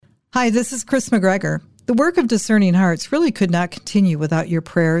Hi, this is Kris McGregor. The work of Discerning Hearts really could not continue without your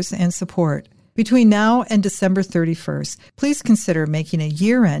prayers and support. Between now and December 31st, please consider making a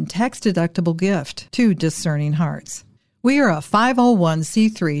year-end tax-deductible gift to Discerning Hearts. We are a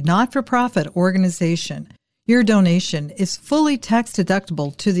 501c3 not-for-profit organization. Your donation is fully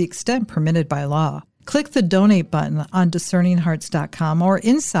tax-deductible to the extent permitted by law. Click the donate button on discerninghearts.com or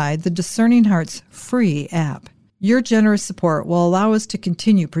inside the Discerning Hearts free app. Your generous support will allow us to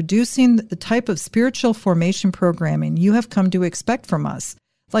continue producing the type of spiritual formation programming you have come to expect from us,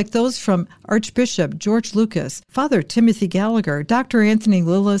 like those from Archbishop George Lucas, Father Timothy Gallagher, Dr. Anthony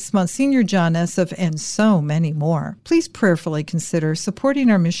Lillis, Monsignor John Esseff, and so many more. Please prayerfully consider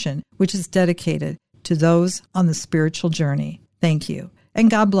supporting our mission, which is dedicated to those on the spiritual journey. Thank you, and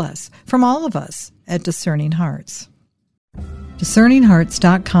God bless from all of us at Discerning Hearts.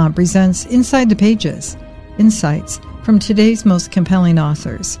 DiscerningHearts.com presents Inside the Pages, insights from today's most compelling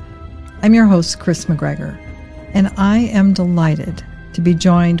authors. I'm your host, Kris McGregor, and I am delighted to be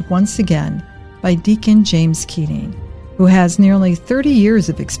joined once again by Deacon James Keating, who has nearly 30 years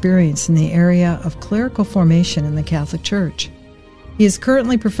of experience in the area of clerical formation in the Catholic Church. He is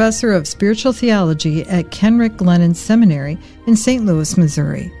currently professor of spiritual theology at Kenrick Glennon Seminary in St. Louis,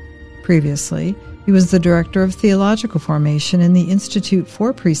 Missouri. Previously, he was the director of theological formation in the Institute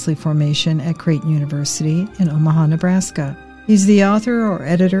for Priestly Formation at Creighton University in Omaha, Nebraska. He's the author or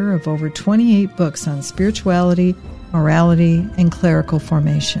editor of over 28 books on spirituality, morality, and clerical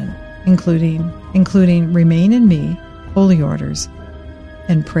formation, including Remain in Me, Holy Orders,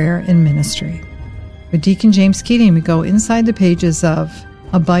 and Prayer and Ministry. With Deacon James Keating, we go inside the pages of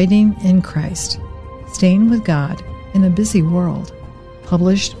Abiding in Christ, Staying with God in a Busy World,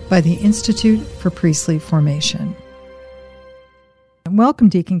 published by the Institute for Priestly Formation. Welcome,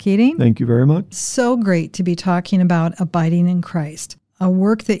 Deacon Keating. Thank you very much. So great to be talking about Abiding in Christ, a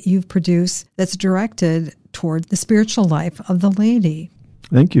work that you've produced that's directed toward the spiritual life of the laity.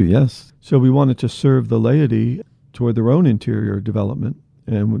 Thank you, yes. So we wanted to serve the laity toward their own interior development,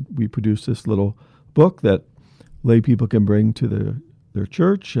 and we produced this little book that lay people can bring to their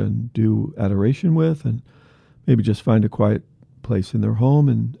church and do adoration with, and maybe just find a quiet place in their home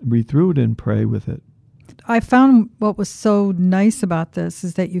and read through it and pray with it. I found what was so nice about this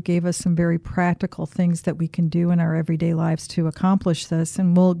is that you gave us some very practical things that we can do in our everyday lives to accomplish this,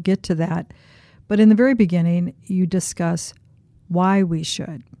 and we'll get to that. But in the very beginning, you discuss why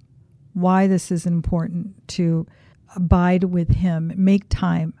this is important to abide with Him, make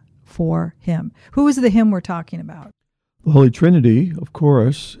time for Him. Who is the Him we're talking about? The Holy Trinity, of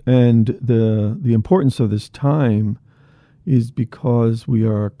course, and the importance of this time is because we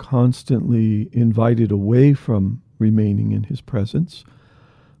are constantly invited away from remaining in His presence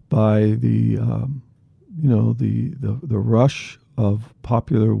by the rush of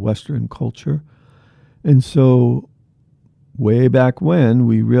popular Western culture. And so way back when,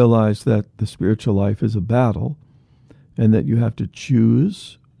 we realized that the spiritual life is a battle and that you have to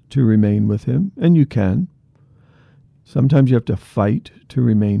choose to remain with Him, and you can. Sometimes you have to fight to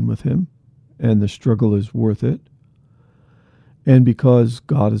remain with Him, and the struggle is worth it. And because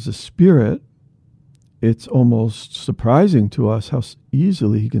God is a spirit, it's almost surprising to us how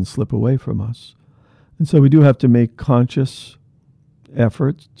easily He can slip away from us. And so we do have to make conscious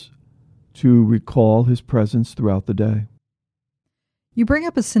efforts to recall His presence throughout the day. You bring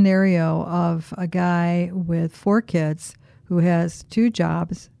up a scenario of a guy with 4 kids who has 2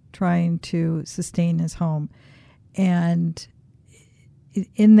 jobs trying to sustain his home. And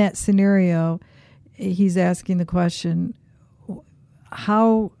in that scenario, he's asking the question,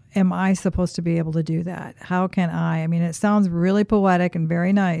 how am I supposed to be able to do that? How can I? I mean, it sounds really poetic and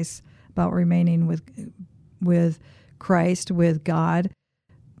very nice about remaining with Christ, with God,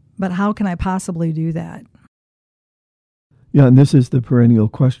 but how can I possibly do that? Yeah, and this is the perennial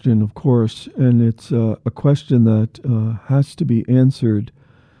question, of course, and it's a question that has to be answered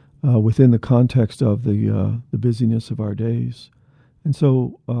within the context of the busyness of our days. And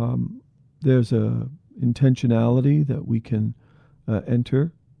so there's a intentionality that we can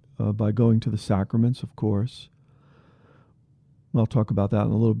enter by going to the sacraments, of course. I'll talk about that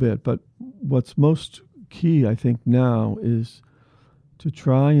in a little bit. But what's most key, I think, now is to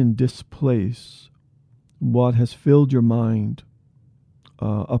try and displace what has filled your mind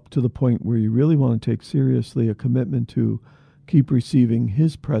up to the point where you really want to take seriously a commitment to keep receiving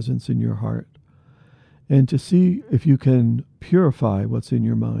His presence in your heart, and to see if you can purify what's in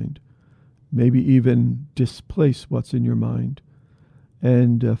your mind, maybe even displace what's in your mind,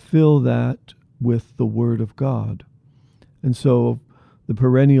 and fill that with the Word of God. And so the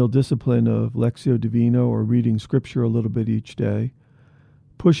perennial discipline of Lectio Divina, or reading Scripture a little bit each day,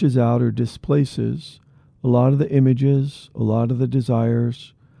 pushes out or displaces a lot of the images, a lot of the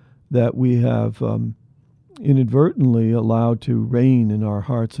desires that we have inadvertently allowed to reign in our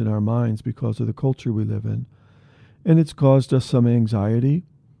hearts and our minds because of the culture we live in. And it's caused us some anxiety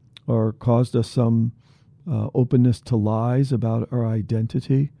or caused us some openness to lies about our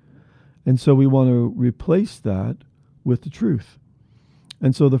identity. And so we want to replace that with the truth.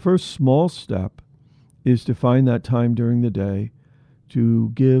 And so the first small step is to find that time during the day to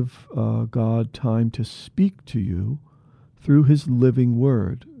give God time to speak to you through his living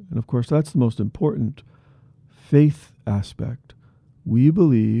word. And of course, that's the most important faith aspect. We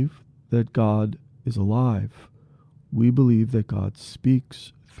believe that God is alive. We believe that God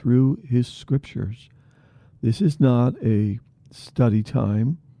speaks through his scriptures. This is not a study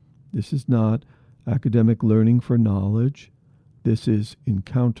time. This is not academic learning for knowledge. This is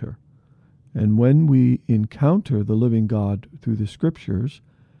encounter. And when we encounter the living God through the scriptures,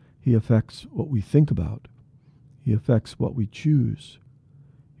 he affects what we think about. He affects what we choose.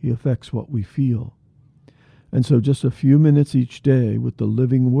 He affects what we feel. And so just a few minutes each day with the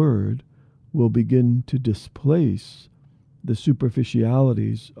living word will begin to displace the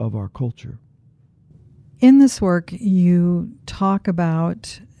superficialities of our culture. In this work, you talk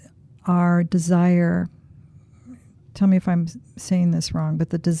about our desire, tell me if I'm saying this wrong, but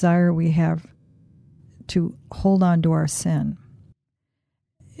the desire we have to hold on to our sin.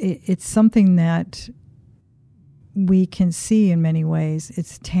 It's something that we can see in many ways.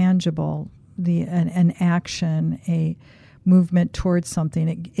 It's tangible, an action, a movement towards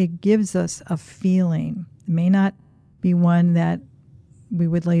something. It gives us a feeling. It may not be one that we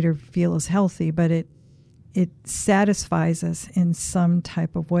would later feel is healthy, but it satisfies us in some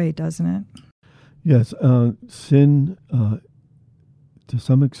type of way, doesn't it? Yes, sin to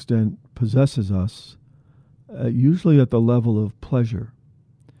some extent possesses us, usually at the level of pleasure.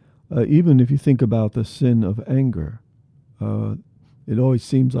 Even if you think about the sin of anger, it always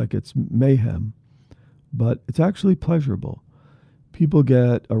seems like it's mayhem, but it's actually pleasurable. People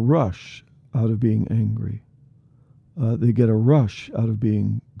get a rush out of being angry. They get a rush out of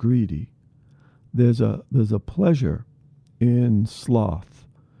being greedy. There's a pleasure in sloth,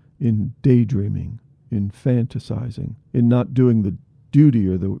 in daydreaming, in fantasizing, in not doing the duty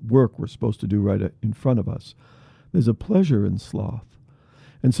or the work we're supposed to do right in front of us. There's a pleasure in sloth.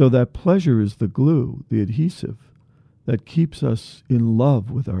 And so that pleasure is the glue, the adhesive, that keeps us in love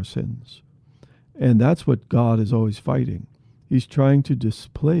with our sins. And that's what God is always fighting. He's trying to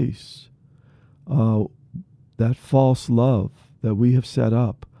displace that false love that we have set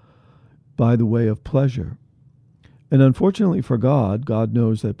up by the way of pleasure. And unfortunately for God, God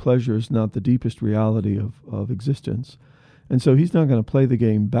knows that pleasure is not the deepest reality of existence. And so he's not going to play the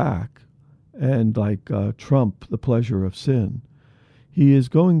game back and trump the pleasure of sin. He is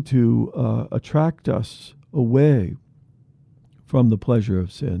going to attract us away from the pleasure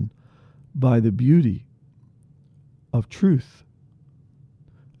of sin by the beauty of truth.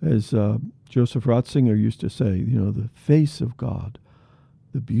 As Joseph Ratzinger used to say, the face of God,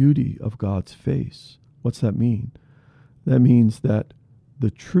 the beauty of God's face. What's that mean? That means that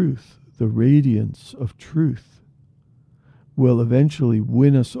the truth, the radiance of truth, will eventually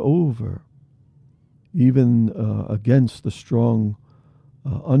win us over, even against the strong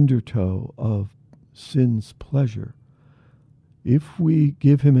undertow of sin's pleasure. If we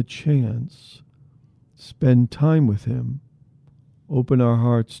give him a chance, spend time with him, open our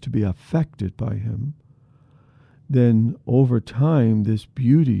hearts to be affected by him, then over time this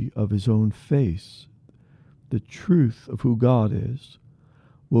beauty of his own face, the truth of who God is,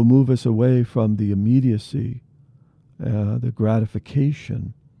 will move us away from the immediacy, the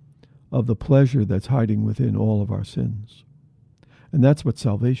gratification of the pleasure that's hiding within all of our sins. And that's what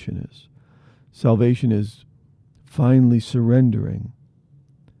salvation is. Salvation is finally surrendering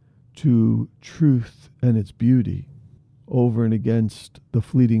to truth and its beauty over and against the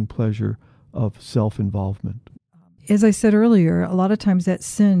fleeting pleasure of self-involvement. As I said earlier, a lot of times that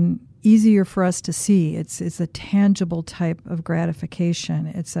sin easier for us to see. It's a tangible type of gratification.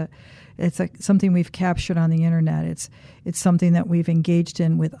 It's something we've captured on the internet. It's something that we've engaged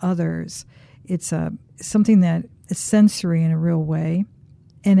in with others. It's something that is sensory in a real way,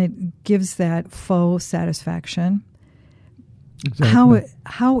 and it gives that faux satisfaction. Exactly.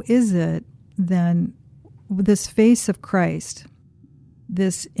 How is it then, this face of Christ,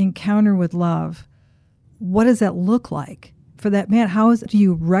 this encounter with love, what does that look like for that man? Do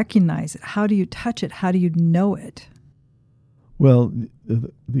you recognize it? How do you touch it? How do you know it? Well,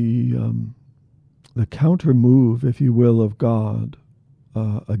 the counter move, if you will, of God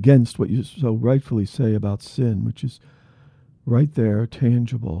against what you so rightfully say about sin, which is right there,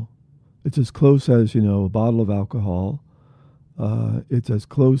 tangible. It's as close as, a bottle of alcohol. It's as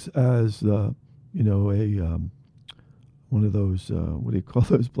close as, one of those, what do you call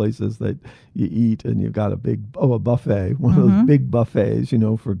those places that you eat and you've got a buffet, one of those big buffets,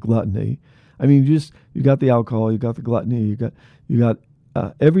 for gluttony. I mean, you got the alcohol, you got the gluttony, you got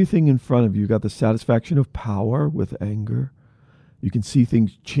everything in front of you. You got the satisfaction of power with anger. You can see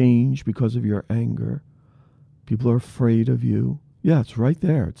things change because of your anger. People are afraid of you. Yeah, it's right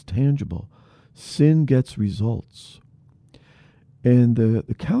there. It's tangible. Sin gets results. And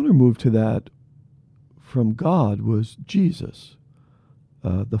the counter move to that from God was Jesus,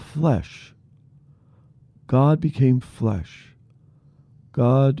 the flesh. God became flesh.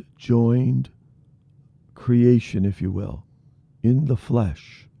 God joined creation, if you will, in the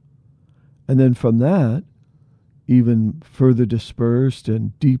flesh. And then from that, even further dispersed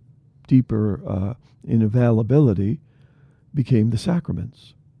and deeper in availability, became the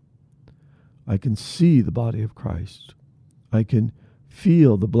sacraments. I can see the body of Christ. I can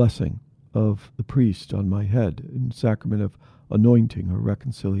feel the blessing of the priest on my head in sacrament of anointing or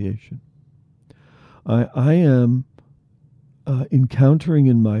reconciliation. I am encountering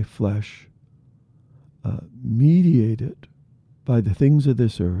in my flesh, mediated by the things of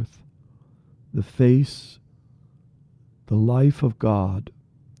this earth, the face, the life of God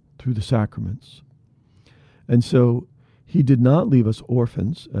through the sacraments. And so he did not leave us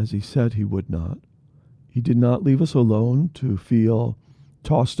orphans, as he said he would not. He did not leave us alone to feel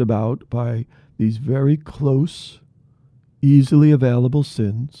tossed about by these very close, easily available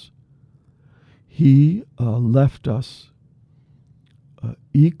sins. He left us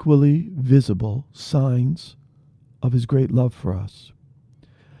equally visible signs of his great love for us.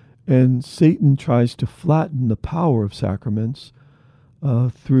 And Satan tries to flatten the power of sacraments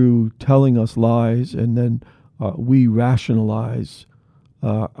through telling us lies, and then we rationalize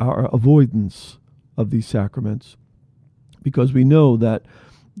our avoidance of these sacraments, because we know that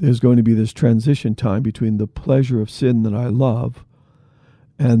there's going to be this transition time between the pleasure of sin that I love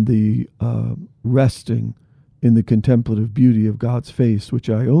and the resting in the contemplative beauty of God's face, which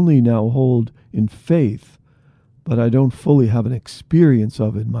I only now hold in faith, but I don't fully have an experience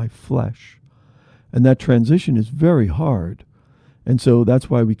of in my flesh. And that transition is very hard. And so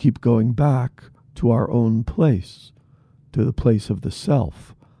that's why we keep going back to our own place, to the place of the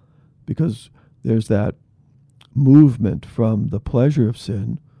self, because there's that movement from the pleasure of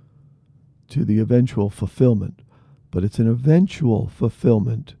sin to the eventual fulfillment. But it's an eventual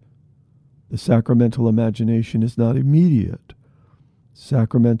fulfillment. The sacramental imagination is not immediate.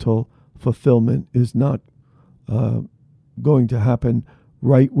 Sacramental fulfillment is not going to happen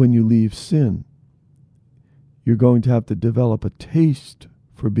right when you leave sin. You're going to have to develop a taste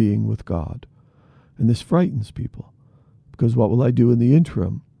for being with God. And this frightens people, because what will I do in the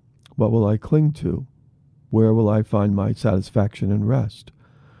interim? What will I cling to? Where will I find my satisfaction and rest?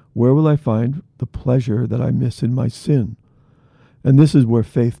 Where will I find the pleasure that I miss in my sin? And this is where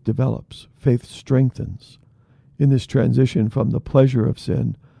faith develops. Faith strengthens in this transition from the pleasure of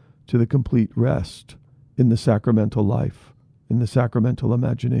sin to the complete rest in the sacramental life, in the sacramental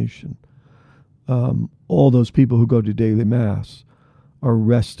imagination. All those people who go to daily Mass are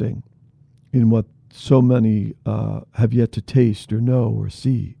resting in what so many have yet to taste or know or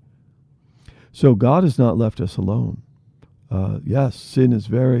see. So God has not left us alone. Yes, sin is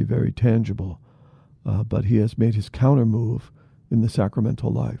very, very tangible, but he has made his counter move in the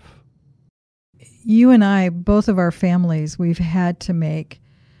sacramental life. You and I, both of our families, we've had to make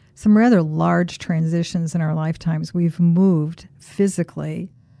some rather large transitions in our lifetimes. We've moved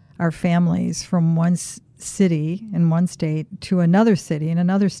physically our families from one city in one state to another city in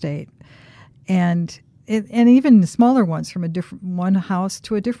another state, and even smaller ones from one house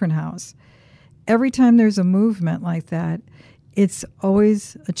to a different house. Every time there's a movement like that, it's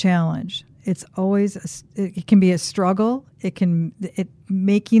always a challenge. It's always it can be a struggle.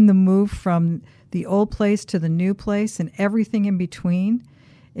 Making the move from the old place to the new place and everything in between.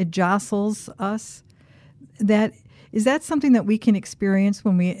 It jostles us. Is that something that we can experience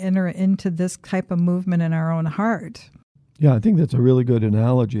when we enter into this type of movement in our own heart? Yeah, I think that's a really good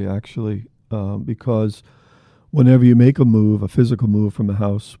analogy, actually, because whenever you make a move, a physical move from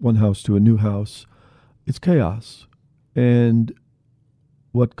one house to a new house, it's chaos. And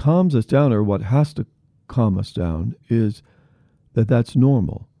what calms us down, or what has to calm us down, is that's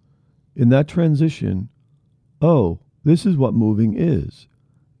normal. In that transition, this is what moving is.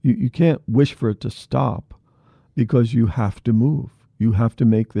 You can't wish for it to stop, because you have to move. You have to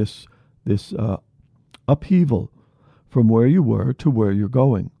make this upheaval from where you were to where you're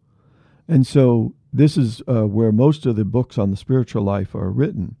going. And so this is where most of the books on the spiritual life are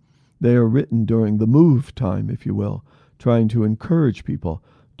written. They are written during the move time, if you will, trying to encourage people.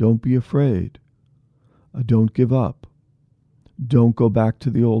 Don't be afraid. Don't give up. Don't go back to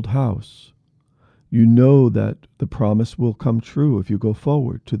the old house. You know that the promise will come true if you go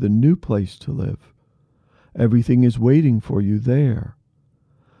forward to the new place to live. Everything is waiting for you there.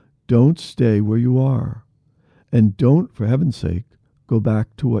 Don't stay where you are. And don't, for heaven's sake, go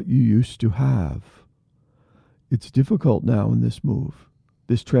back to what you used to have. It's difficult now in this move.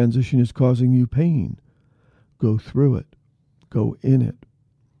 This transition is causing you pain. Go through it. Go in it.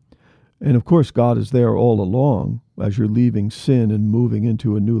 And of course, God is there all along as you're leaving sin and moving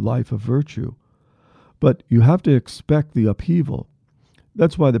into a new life of virtue. But you have to expect the upheaval.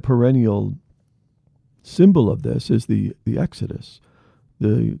 That's why the perennial symbol of this is the Exodus,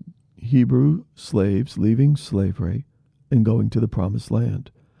 the Hebrew slaves leaving slavery and going to the promised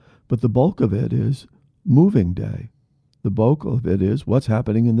land. But the bulk of it is moving day. The bulk of it is what's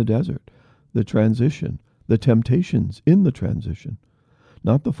happening in the desert, the transition, the temptations in the transition.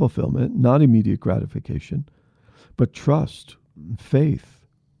 Not the fulfillment, not immediate gratification, but trust, faith,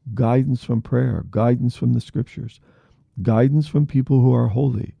 guidance from prayer, guidance from the scriptures, guidance from people who are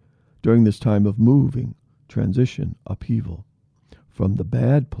holy during this time of moving, transition, upheaval, from the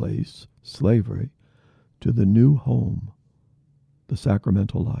bad place, slavery, to the new home, the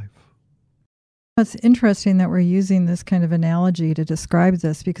sacramental life. It's interesting that we're using this kind of analogy to describe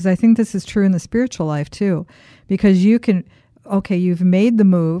this, because I think this is true in the spiritual life too, because you've made the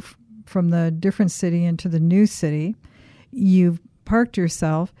move from the different city into the new city, you've parked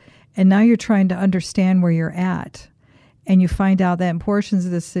yourself, and now you're trying to understand where you're at. And you find out that in portions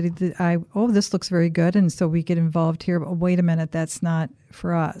of the city, this looks very good, and so we get involved here, but wait a minute, that's not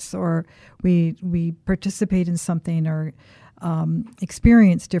for us. Or we participate in something or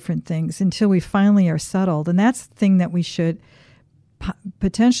experience different things until we finally are settled. And that's the thing that we should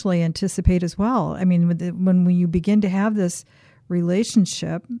potentially anticipate as well. I mean, when you begin to have this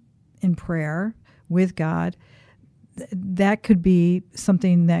relationship in prayer with God, that could be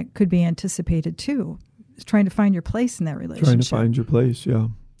something that could be anticipated too. It's trying to find your place in that relationship. Trying to find your place, yeah.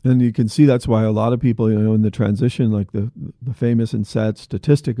 And you can see that's why a lot of people, in the transition, like the famous and sad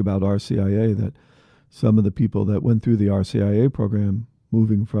statistic about RCIA, that some of the people that went through the RCIA program,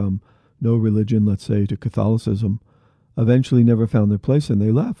 moving from no religion, let's say, to Catholicism, eventually never found their place, and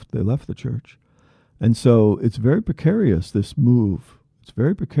they left. They left the church. And so it's very precarious, this move. It's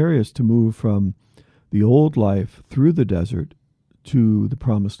very precarious to move from the old life through the desert to the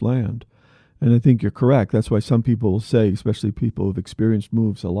promised land. And I think you're correct. That's why some people will say, especially people who've experienced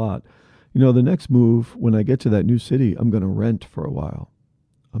moves a lot, the next move, when I get to that new city, I'm going to rent for a while.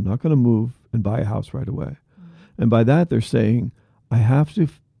 I'm not going to move and buy a house right away. And by that, they're saying, I have to,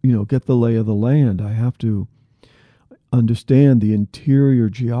 get the lay of the land. I have to understand the interior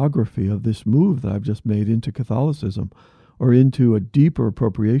geography of this move that I've just made into Catholicism or into a deeper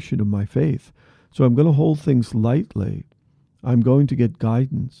appropriation of my faith. So I'm going to hold things lightly. I'm going to get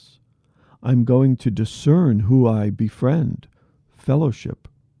guidance. I'm going to discern who I befriend, fellowship.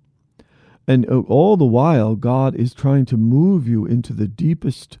 And all the while, God is trying to move you into the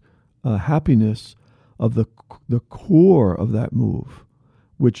deepest happiness of the core of that move,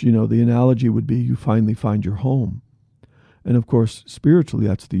 which, the analogy would be you finally find your home. And of course, spiritually,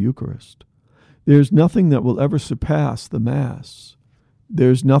 that's the Eucharist. There's nothing that will ever surpass the Mass.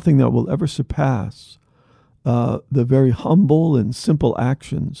 There's nothing that will ever surpass the very humble and simple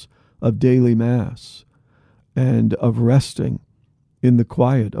actions of daily Mass and of resting in the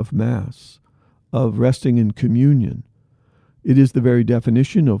quiet of Mass, of resting in communion. It is the very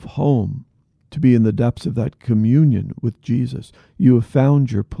definition of home, to be in the depths of that communion with Jesus. You have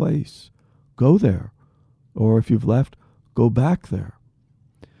found your place. Go there. Or if you've left, go back there.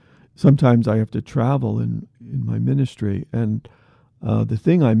 Sometimes I have to travel in my ministry, and the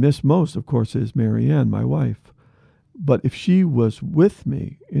thing I miss most, of course, is Marianne, my wife. But if she was with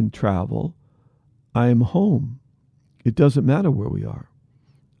me in travel, I am home. It doesn't matter where we are.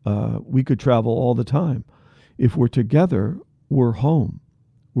 We could travel all the time. If we're together, we're home.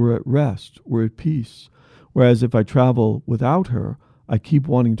 We're at rest. We're at peace. Whereas if I travel without her, I keep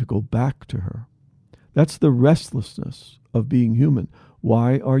wanting to go back to her. That's the restlessness of being human.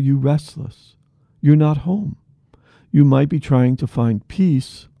 Why are you restless? You're not home. You might be trying to find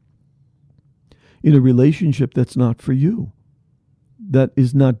peace in a relationship that's not for you, that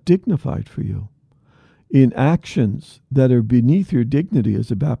is not dignified for you, in actions that are beneath your dignity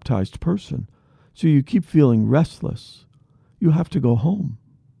as a baptized person. So you keep feeling restless. You have to go home.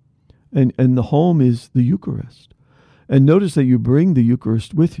 And the home is the Eucharist. And notice that you bring the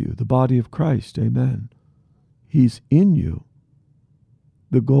Eucharist with you, the body of Christ. Amen. He's in you.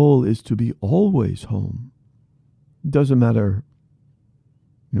 The goal is to be always home. It doesn't matter,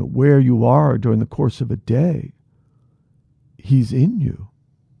 where you are during the course of a day. He's in you.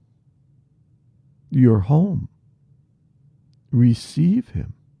 You're home. Receive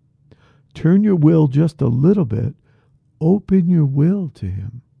him. Turn your will just a little bit. Open your will to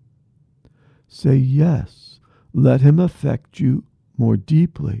him. Say yes. Let him affect you more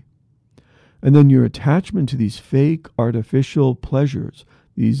deeply. And then your attachment to these fake, artificial pleasures,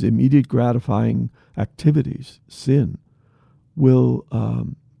 these immediate gratifying activities, sin, will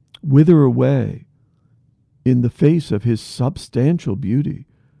wither away in the face of his substantial beauty,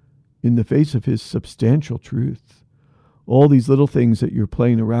 in the face of his substantial truth. All these little things that you're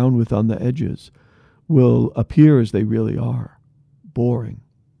playing around with on the edges will appear as they really are, boring.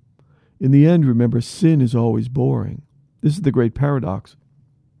 In the end, remember, sin is always boring. This is the great paradox.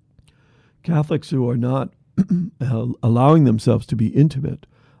 Catholics who are not allowing themselves to be intimate,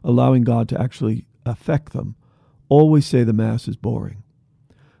 allowing God to actually affect them, always say the Mass is boring.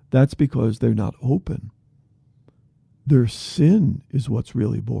 That's because they're not open. Their sin is what's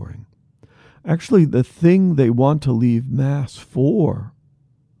really boring. Actually, the thing they want to leave Mass for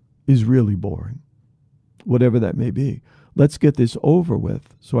is really boring, whatever that may be. Let's get this over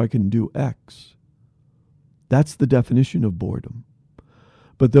with so I can do X. That's the definition of boredom.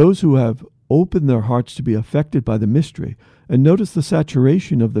 But those who have opened their hearts to be affected by the mystery, and notice the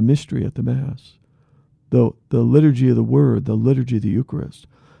saturation of the mystery at the Mass, the liturgy of the Word, the liturgy of the Eucharist,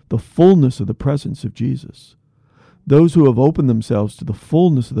 the fullness of the presence of Jesus. Those who have opened themselves to the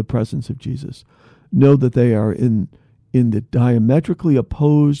fullness of the presence of Jesus know that they are in the diametrically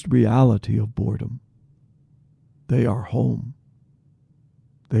opposed reality of boredom. They are home.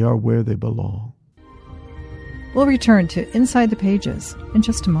 They are where they belong. We'll return to Inside the Pages in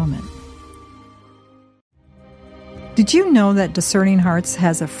just a moment. Did you know that Discerning Hearts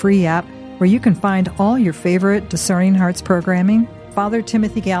has a free app where you can find all your favorite Discerning Hearts programming? Father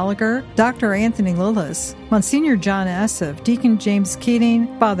Timothy Gallagher, Dr. Anthony Lillis, Monsignor John Esseff, Deacon James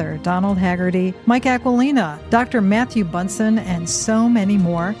Keating, Father Donald Haggerty, Mike Aquilina, Dr. Matthew Bunson, and so many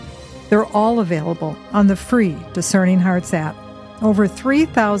more. They're all available on the free Discerning Hearts app. Over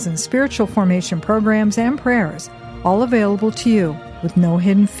 3,000 spiritual formation programs and prayers, all available to you with no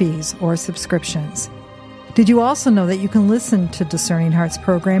hidden fees or subscriptions. Did you also know that you can listen to Discerning Hearts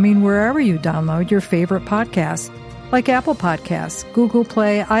programming wherever you download your favorite podcasts, like Apple Podcasts, Google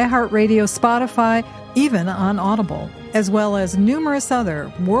Play, iHeartRadio, Spotify, even on Audible, as well as numerous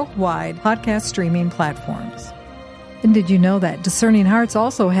other worldwide podcast streaming platforms. And did you know that Discerning Hearts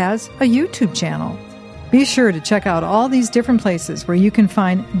also has a YouTube channel? Be sure to check out all these different places where you can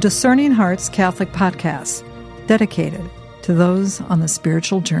find Discerning Hearts Catholic podcasts dedicated to those on the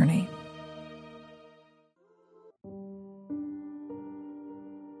spiritual journey.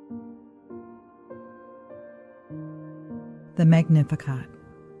 The Magnificat.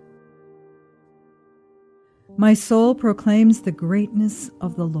 My soul proclaims the greatness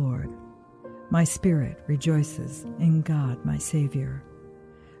of the Lord. My spirit rejoices in God my Savior,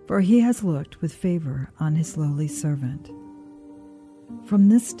 for he has looked with favor on his lowly servant. From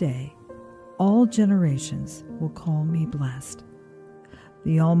this day, all generations will call me blessed.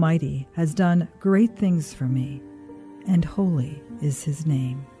 The Almighty has done great things for me, and holy is his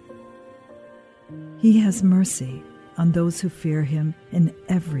name. He has mercy on those who fear him in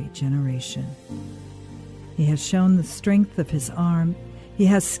every generation. He has shown the strength of his arm. He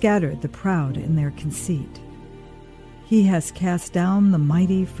has scattered the proud in their conceit. He has cast down the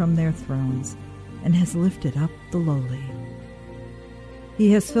mighty from their thrones and has lifted up the lowly.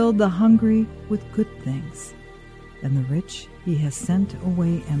 He has filled the hungry with good things, and the rich he has sent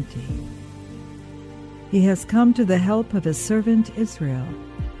away empty. He has come to the help of his servant Israel,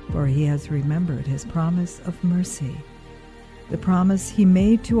 for he has remembered his promise of mercy, the promise he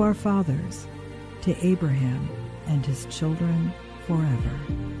made to our fathers, to Abraham and his children forever.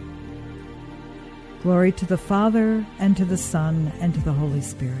 Glory to the Father, and to the Son, and to the Holy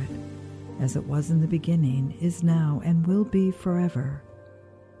Spirit, as it was in the beginning, is now, and will be forever.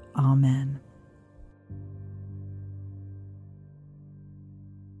 Amen.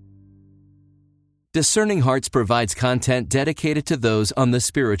 Discerning Hearts provides content dedicated to those on the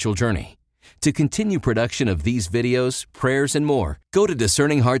spiritual journey. To continue production of these videos, prayers, and more, go to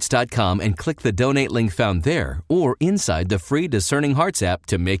discerninghearts.com and click the donate link found there or inside the free Discerning Hearts app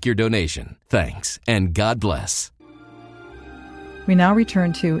to make your donation. Thanks, and God bless. We now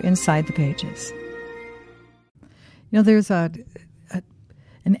return to Inside the Pages. There's an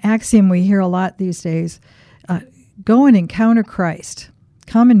axiom we hear a lot these days. go and encounter Christ.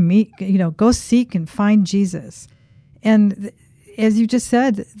 Come and meet, go seek and find Jesus. And as you just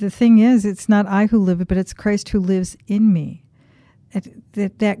said, the thing is, it's not I who live, but it's Christ who lives in me.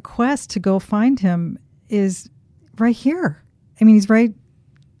 That quest to go find him is right here. I mean, he's right.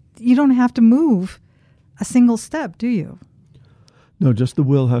 You don't have to move a single step, do you? No, just the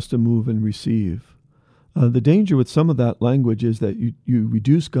will has to move and receive. The danger with some of that language is that you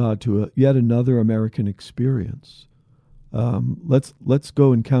reduce God to yet another American experience. Let's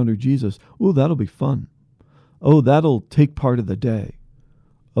go encounter Jesus. Oh, that'll be fun. Oh, that'll take part of the day.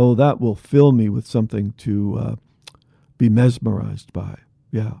 Oh, that will fill me with something to be mesmerized by.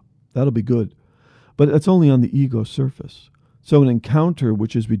 Yeah, that'll be good. But it's only on the ego surface. So an encounter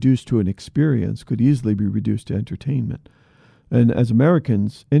which is reduced to an experience could easily be reduced to entertainment. And as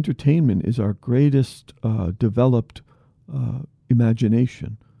Americans, entertainment is our greatest developed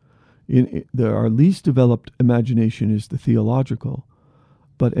imagination. Our least developed imagination is the theological,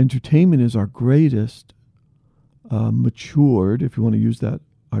 but entertainment is our greatest matured, if you want to use that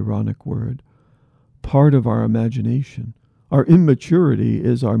ironic word, part of our imagination. Our immaturity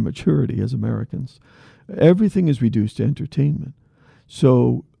is our maturity as Americans. Everything is reduced to entertainment.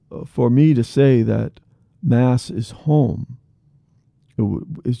 So for me to say that Mass is home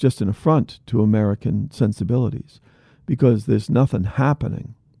is just an affront to American sensibilities, because there's nothing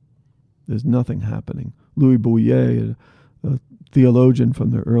happening. There's nothing happening. Louis Bouillet, a theologian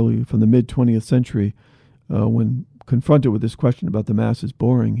from the mid 20th century, when confronted with this question about the Mass is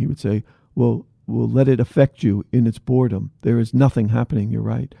boring, he would say, well, let it affect you in its boredom. There is nothing happening, you're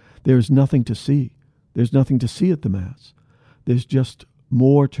right. There is nothing to see. There's nothing to see at the Mass. There's just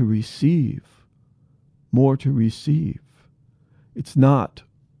more to receive. More to receive. It's not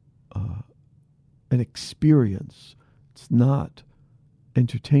an experience. It's not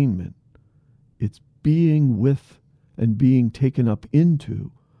entertainment. It's being with and being taken up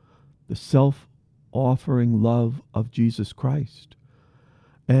into the self-offering love of Jesus Christ.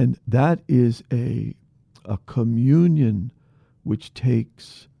 And that is a communion which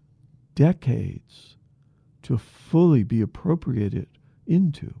takes decades to fully be appropriated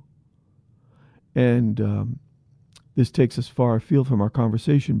into. And this takes us far afield from our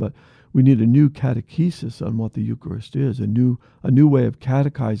conversation, but we need a new catechesis on what the Eucharist is, a new way of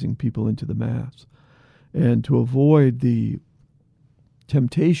catechizing people into the Mass. And to avoid the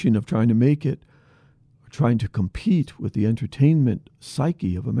temptation of trying to compete with the entertainment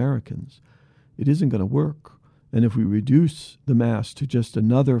psyche of Americans, it isn't going to work. And if we reduce the Mass to just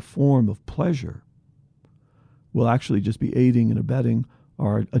another form of pleasure, we'll actually just be aiding and abetting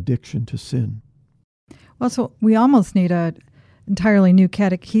our addiction to sin. Well, so we almost need an entirely new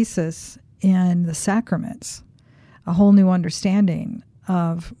catechesis in the sacraments, a whole new understanding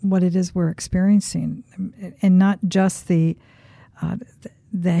of what it is we're experiencing, and not just the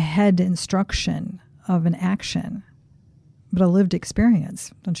head instruction of an action, but a lived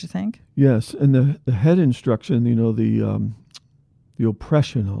experience, don't you think? Yes, and the head instruction, the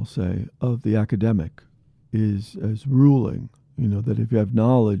oppression, I'll say, of the academic is as ruling, that if you have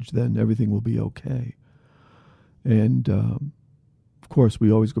knowledge, then everything will be okay. And, of course,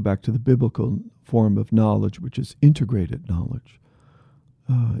 we always go back to the biblical form of knowledge, which is integrated knowledge.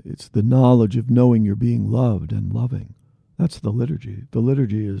 It's the knowledge of knowing you're being loved and loving. That's the liturgy. The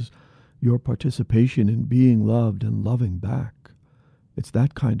liturgy is your participation in being loved and loving back. It's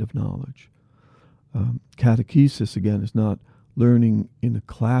that kind of knowledge. Catechesis, again, is not learning in a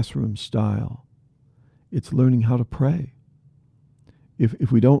classroom style. It's learning how to pray.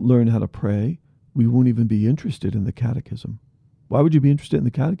 If we don't learn how to pray, we won't even be interested in the catechism. Why would you be interested in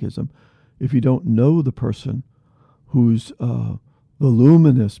the catechism if you don't know the person whose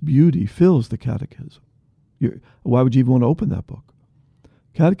voluminous beauty fills the catechism? Why would you even want to open that book?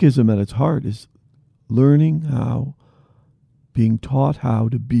 Catechism at its heart is learning how, being taught how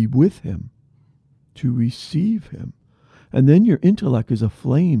to be with him, to receive him. And then your intellect is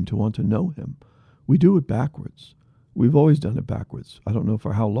aflame to want to know him. We do it backwards. We've always done it backwards. I don't know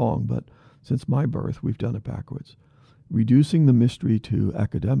for how long, but since my birth, we've done it backwards. Reducing the mystery to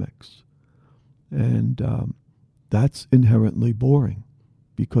academics. And that's inherently boring,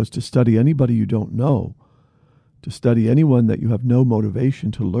 because to study anybody you don't know, to study anyone that you have no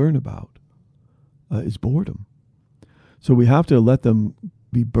motivation to learn about, is boredom. So we have to let them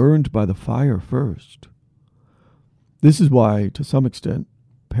be burned by the fire first. This is why, to some extent,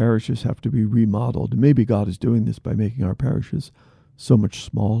 parishes have to be remodeled. And maybe God is doing this by making our parishes so much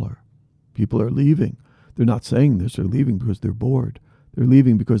smaller. People are leaving. They're not saying this. They're leaving because they're bored. They're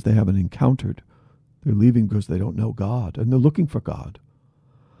leaving because they haven't encountered. They're leaving because they don't know God, and they're looking for God.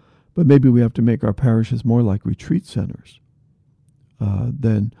 But maybe we have to make our parishes more like retreat centers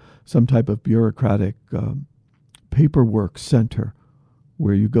than some type of bureaucratic paperwork center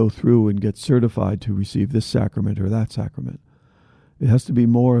where you go through and get certified to receive this sacrament or that sacrament. It has to be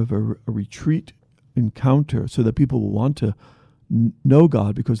more of a retreat encounter so that people will want to know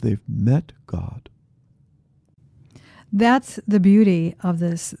God because they've met God. That's the beauty of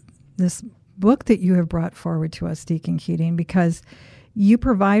this book that you have brought forward to us, Deacon Keating, because you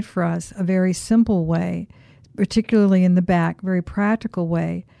provide for us a very simple way, particularly in the back, very practical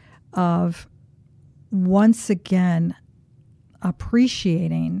way of once again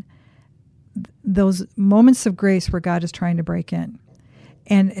appreciating those moments of grace where God is trying to break in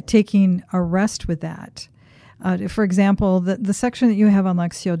and taking a rest with that. For example, the section that you have on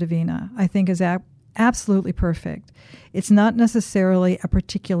Lectio Divina, I think is absolutely perfect. It's not necessarily a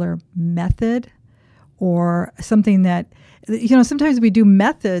particular method or something that, sometimes we do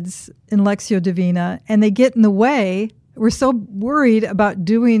methods in Lectio Divina and they get in the way. We're so worried about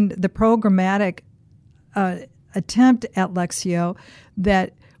doing the programmatic attempt at Lectio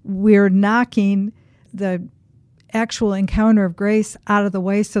that we're knocking the actual encounter of grace out of the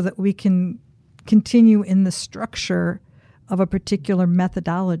way so that we can continue in the structure of a particular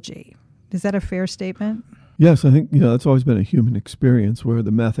methodology. Is that a fair statement? Yes, I think that's always been a human experience where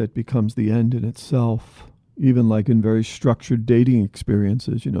the method becomes the end in itself. Even like in very structured dating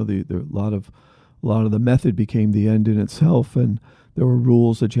experiences, a lot of the method became the end in itself, and there were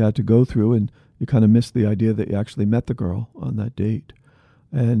rules that you had to go through, and you kind of missed the idea that you actually met the girl on that date.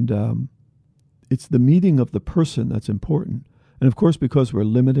 And it's the meeting of the person that's important. And of course, because we're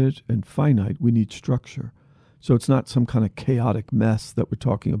limited and finite, we need structure. So it's not some kind of chaotic mess that we're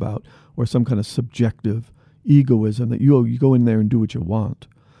talking about, or some kind of subjective egoism that you go in there and do what you want.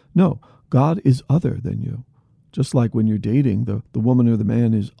 No, God is other than you. Just like when you're dating, the woman or the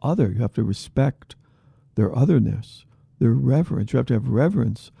man is other. You have to respect their otherness, their reverence. You have to have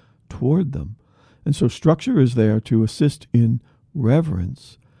reverence toward them. And so structure is there to assist in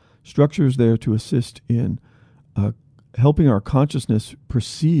reverence. Structure is there to assist in helping our consciousness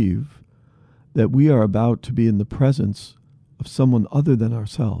perceive that we are about to be in the presence of someone other than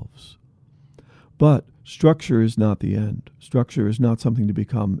ourselves. But structure is not the end. Structure is not something to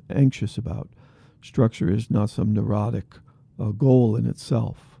become anxious about. Structure is not some neurotic goal in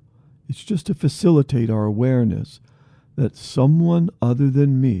itself. It's just to facilitate our awareness that someone other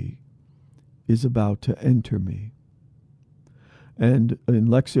than me is about to enter me. And in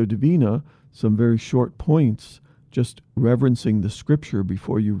Lectio Divina, some very short points, just reverencing the scripture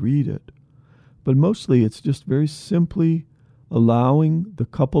before you read it. But mostly it's just very simply allowing the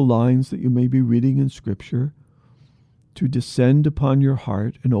couple lines that you may be reading in scripture to descend upon your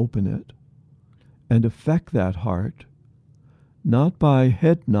heart and open it and affect that heart, not by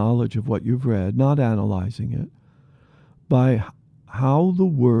head knowledge of what you've read, not analyzing it, by how the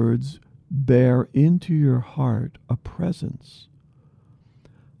words bear into your heart a presence.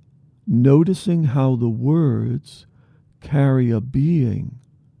 Noticing how the words carry a being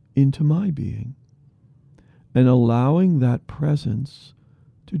into my being, and allowing that presence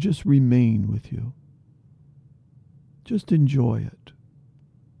to just remain with you. Just enjoy it.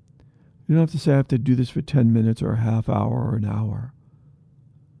 You don't have to say, I have to do this for 10 minutes or a half hour or an hour.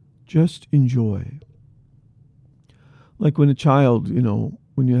 Just enjoy. Like when a child,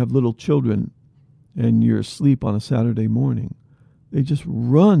 when you have little children and you're asleep on a Saturday morning, they just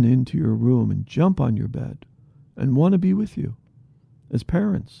run into your room and jump on your bed and want to be with you as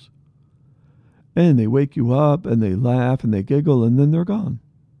parents. And they wake you up and they laugh and they giggle and then they're gone.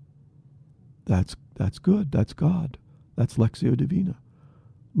 That's good. That's God. That's Lectio Divina.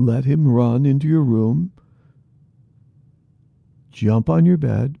 Let him run into your room, jump on your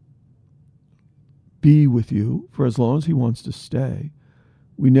bed, be with you for as long as he wants to stay.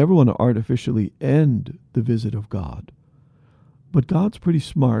 We never want to artificially end the visit of God. But God's pretty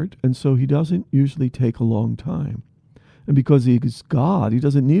smart, and so he doesn't usually take a long time. And because he is God, he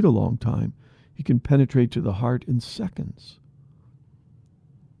doesn't need a long time. He can penetrate to the heart in seconds.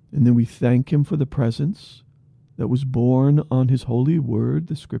 And then we thank him for the presence that was born on his holy word,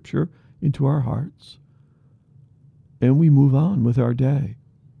 the scripture, into our hearts. And we move on with our day.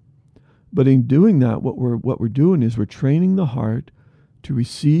 But in doing that, what we're doing is we're training the heart to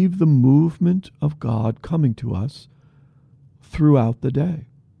receive the movement of God coming to us throughout the day.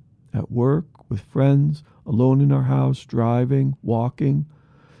 At work, with friends, alone in our house, driving, walking.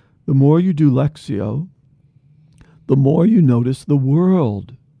 The more you do Lectio, the more you notice the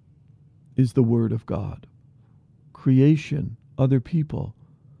world is the Word of God. Creation, other people.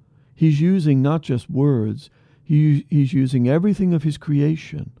 He's using not just words, he's using everything of his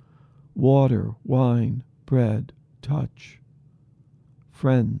creation, water, wine, bread, touch,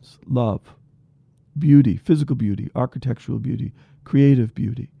 friends, love, beauty, physical beauty, architectural beauty, creative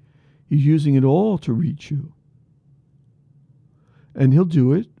beauty. He's using it all to reach you. And he'll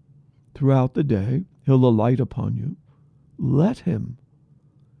do it throughout the day. He'll alight upon you. Let him.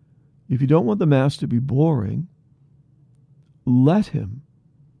 If you don't want the Mass to be boring, let him.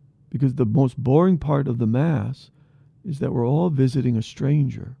 Because the most boring part of the Mass is that we're all visiting a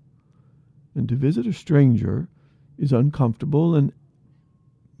stranger. And to visit a stranger is uncomfortable and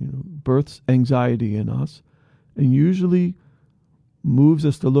births anxiety in us, and usually moves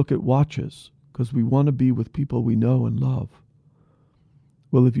us to look at watches because we want to be with people we know and love.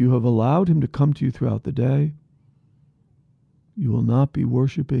 Well, if you have allowed him to come to you throughout the day, you will not be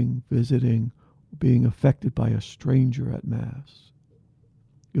worshiping, visiting, being affected by a stranger at Mass.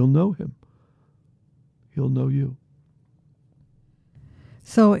 You'll know him. He'll know you.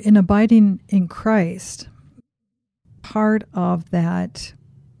 So in abiding in Christ, part of that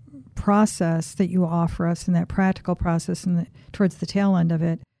process that you offer us, and that practical process towards the tail end of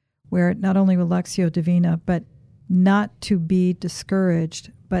it, where not only Lectio Divina, but not to be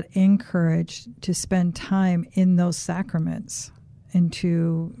discouraged, but encouraged to spend time in those sacraments and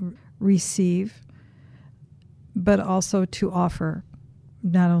to receive, but also to offer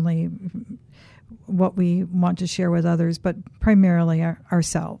not only what we want to share with others, but primarily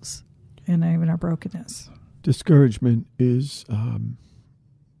ourselves and even our brokenness. Discouragement is,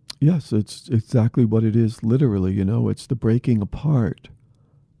 yes, it's exactly what it is literally. It's the breaking apart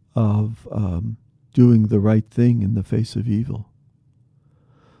of doing the right thing in the face of evil.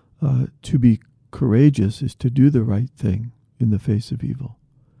 To be courageous is to do the right thing in the face of evil.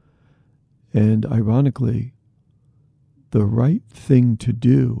 And ironically, the right thing to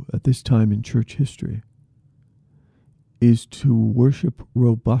do at this time in church history is to worship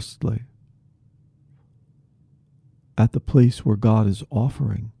robustly at the place where God is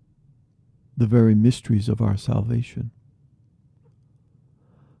offering the very mysteries of our salvation.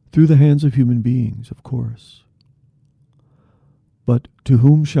 Through the hands of human beings, of course. But to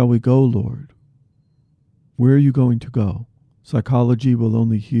whom shall we go, Lord? Where are you going to go? Psychology will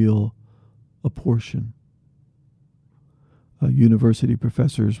only heal a portion. University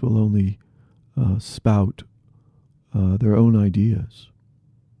professors will only spout their own ideas.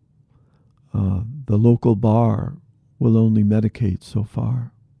 The local bar will only medicate so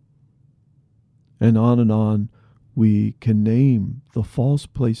far. And on we can name the false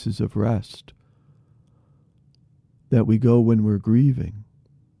places of rest that we go when we're grieving,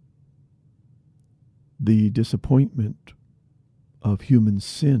 the disappointment of human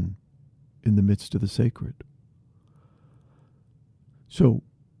sin in the midst of the sacred. So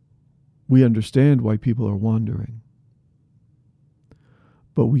we understand why people are wandering,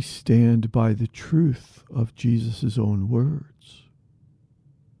 but we stand by the truth of Jesus' own words.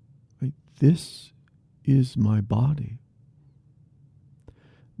 Right? This is my body.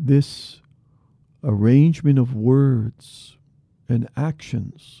 This arrangement of words and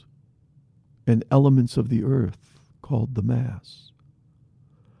actions and elements of the earth called the Mass.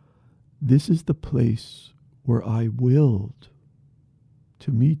 This is the place where I willed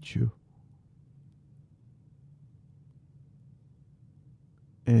to meet you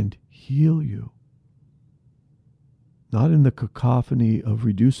and heal you. Not in the cacophony of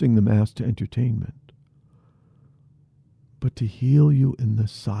reducing the Mass to entertainment, but to heal you in the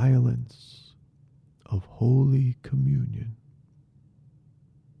silence of Holy Communion.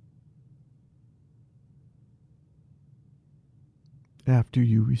 After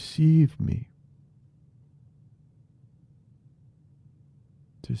you receive me,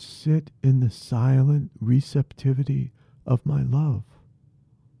 to sit in the silent receptivity of my love.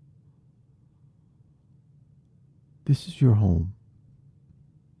 This is your home.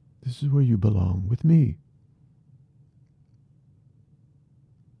 This is where you belong, with me.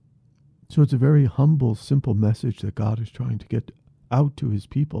 So it's a very humble, simple message that God is trying to get out to his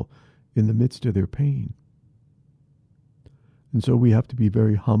people in the midst of their pain. And so we have to be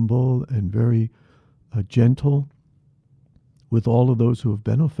very humble and very gentle with all of those who have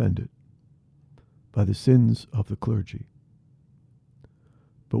been offended by the sins of the clergy.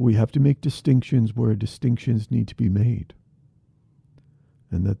 But we have to make distinctions where distinctions need to be made.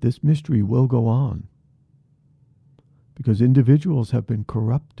 And that this mystery will go on. Because individuals have been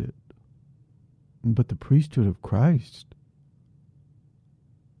corrupted. But the priesthood of Christ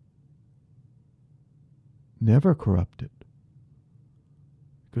never corrupted.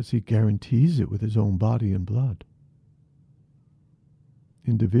 Because he guarantees it with his own body and blood.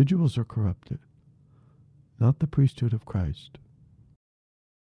 Individuals are corrupted, not the priesthood of Christ.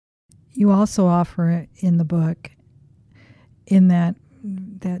 you also offer in the book, in that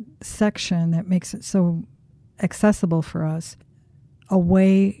section that makes it so accessible for us, a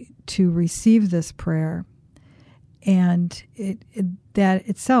way to receive this prayer. And that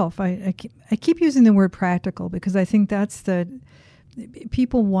itself, I keep using the word practical because I think that's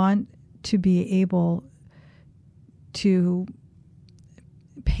people want to be able to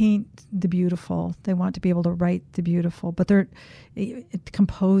paint the beautiful. They want to be able to write the beautiful, but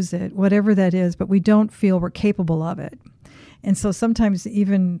compose it, whatever that is, but we don't feel we're capable of it. And so sometimes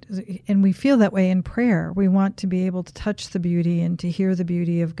and we feel that way in prayer. We want to be able to touch the beauty and to hear the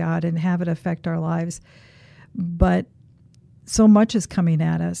beauty of God and have it affect our lives. But so much is coming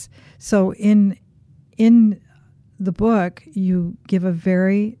at us. So in the book, you give a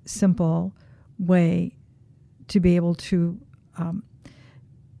very simple way to be able to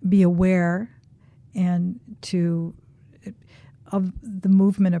be aware and of the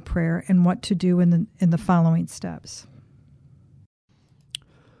movement of prayer and what to do in the following steps.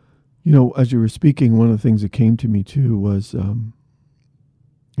 As you were speaking, one of the things that came to me too was,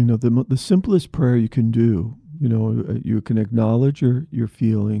 the simplest prayer you can do. You can acknowledge your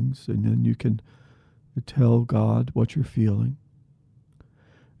feelings, and then you can tell God what you're feeling.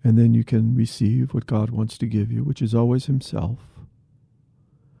 And then you can receive what God wants to give you, which is always Himself.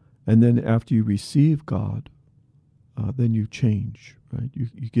 And then after you receive God, then you change, right? You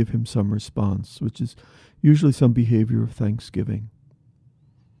give Him some response, which is usually some behavior of thanksgiving.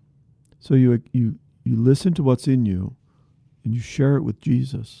 So you listen to what's in you, and you share it with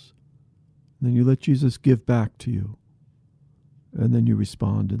Jesus. And then you let Jesus give back to you. And then you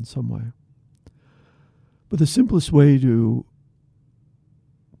respond in some way. But the simplest way to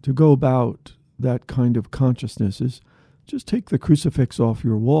go about that kind of consciousness is just take the crucifix off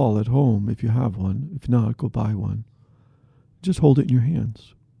your wall at home if you have one. If not, go buy one. Just hold it in your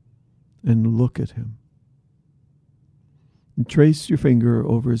hands and look at Him. And trace your finger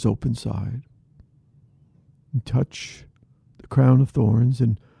over His open side. And touch the crown of thorns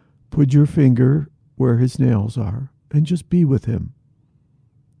and put your finger where His nails are and just be with Him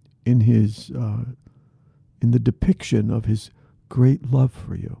in the depiction of His great love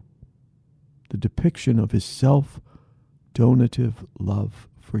for you. The depiction of His self-donative love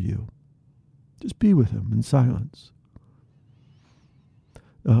for you. Just be with Him in silence.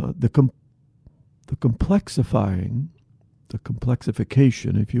 The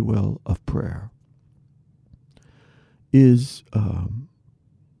complexification, if you will, of prayer is a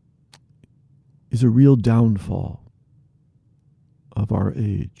real downfall of our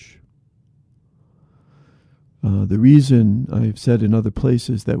age. The reason I've said in other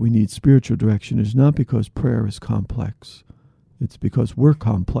places that we need spiritual direction is not because prayer is complex. It's because we're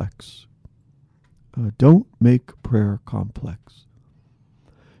complex. Don't make prayer complex.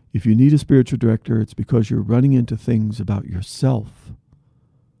 If you need a spiritual director, it's because you're running into things about yourself,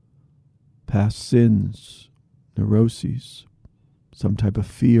 past sins, neuroses, some type of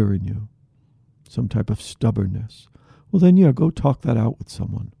fear in you, some type of stubbornness. Well, then, go talk that out with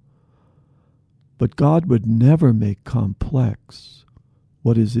someone. But God would never make complex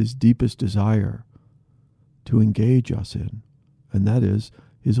what is His deepest desire to engage us in, and that is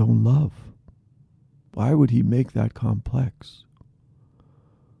His own love. Why would He make that complex?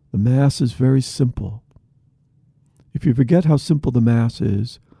 The Mass is very simple. If you forget how simple the Mass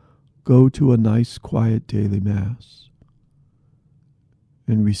is, go to a nice, quiet daily Mass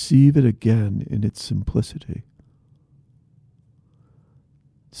and receive it again in its simplicity.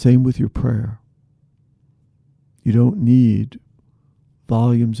 Same with your prayer. You don't need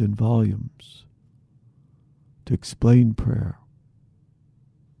volumes and volumes to explain prayer.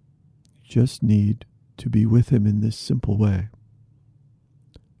 You just need to be with Him in this simple way.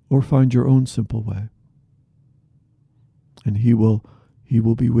 Or find your own simple way. And He will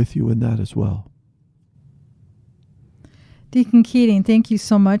be with you in that as well. Deacon Keating, thank you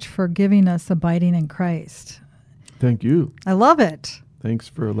so much for giving us Abiding in Christ. Thank you. I love it. Thanks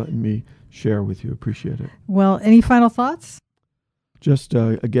for letting me share with you. Appreciate it. Well, any final thoughts? Just,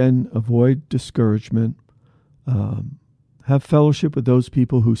 again, avoid discouragement. Have fellowship with those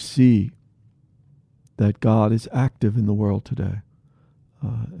people who see that God is active in the world today.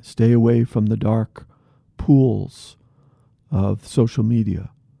 Stay away from the dark pools of social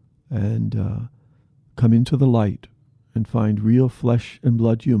media and come into the light and find real flesh and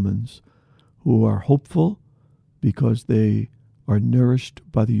blood humans who are hopeful because they are nourished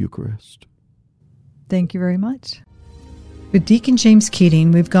by the Eucharist. Thank you very much. With Deacon James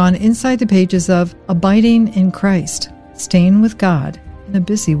Keating, we've gone inside the pages of Abiding in Christ, Staying with God in a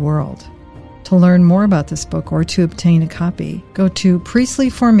Busy World. To learn more about this book or to obtain a copy, go to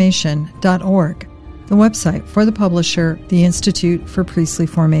priestlyformation.org, the website for the publisher, the Institute for Priestly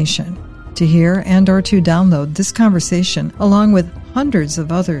Formation. To hear and or to download this conversation, along with hundreds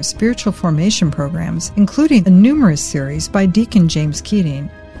of other spiritual formation programs, including a numerous series by Deacon James Keating,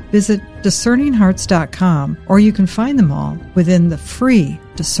 visit discerninghearts.com, or you can find them all within the free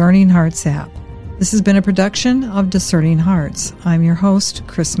Discerning Hearts app. This has been a production of Discerning Hearts. I'm your host,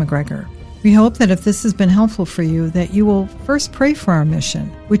 Kris McGregor. We hope that if this has been helpful for you, that you will first pray for our mission,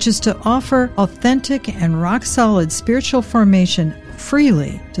 which is to offer authentic and rock-solid spiritual formation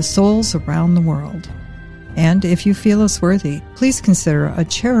freely to souls around the world. And if you feel us worthy, please consider a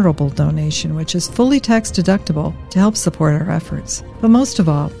charitable donation, which is fully tax-deductible, to help support our efforts. But most of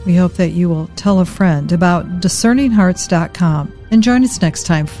all, we hope that you will tell a friend about discerninghearts.com and join us next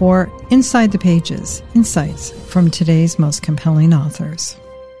time for Inside the Pages, insights from today's most compelling authors.